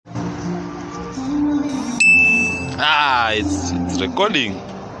It's recording.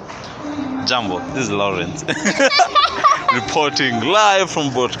 Jumbo, this is Lawrence. Reporting live from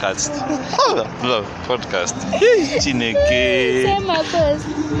podcast. Podcast. Chineke. Say my boss.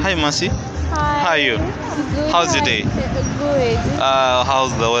 Hi, Mercy. Hi. How are you? Good. How's your day? Good.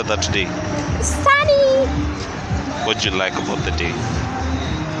 How's the weather today? Sunny. What do you like about the day?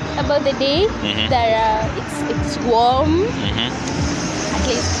 About the day, that it's warm. At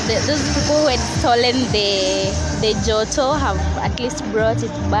least those people who had stolen the Joto have at least brought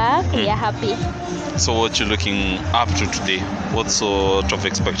it back. We are happy. So what you looking up to today? What sort of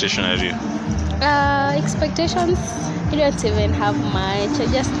expectation are you? Expectations, I don't even have much.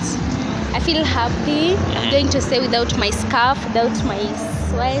 I feel happy. I'm going to stay without my scarf, without my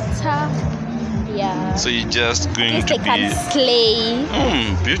sweater. Yeah. So you're just going At to least I be can slay.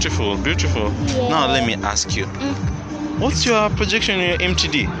 Beautiful. Yeah. Now let me ask you. What's your projection in your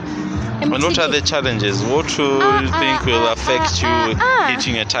MTD? And what are the challenges? What do you think will affect you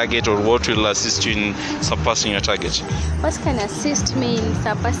hitting your target, or what will assist you in surpassing your target? What can assist me in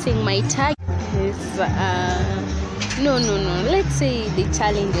surpassing my target is no. Let's say the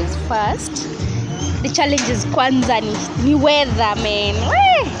challenges first. The challenges kwanza ni weather, man.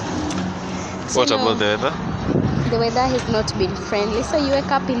 What about the weather? The weather has not been friendly. So you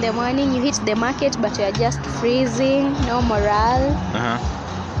wake up in the morning, you hit the market, but you are just freezing, no morale.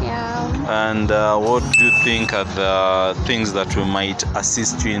 Yeah. And what do you think are the things that might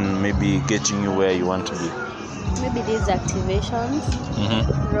assist you in maybe getting you where you want to be? Maybe these activations,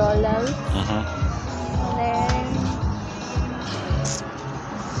 rollouts, then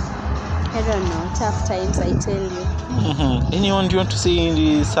I don't know, tough times, I tell you. Anyone do you want to say in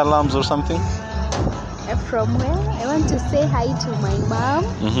the salams or something? From where? I want to say hi to my mom.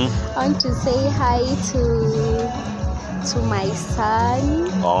 I want to say hi to my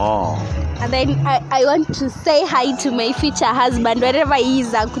son. And then I want to say hi to my future husband wherever he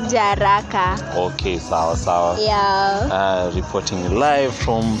is, akuja haraka. Okay, sawa. Yeah. Reporting live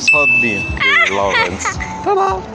from South Beam, Lawrence. Ta-da!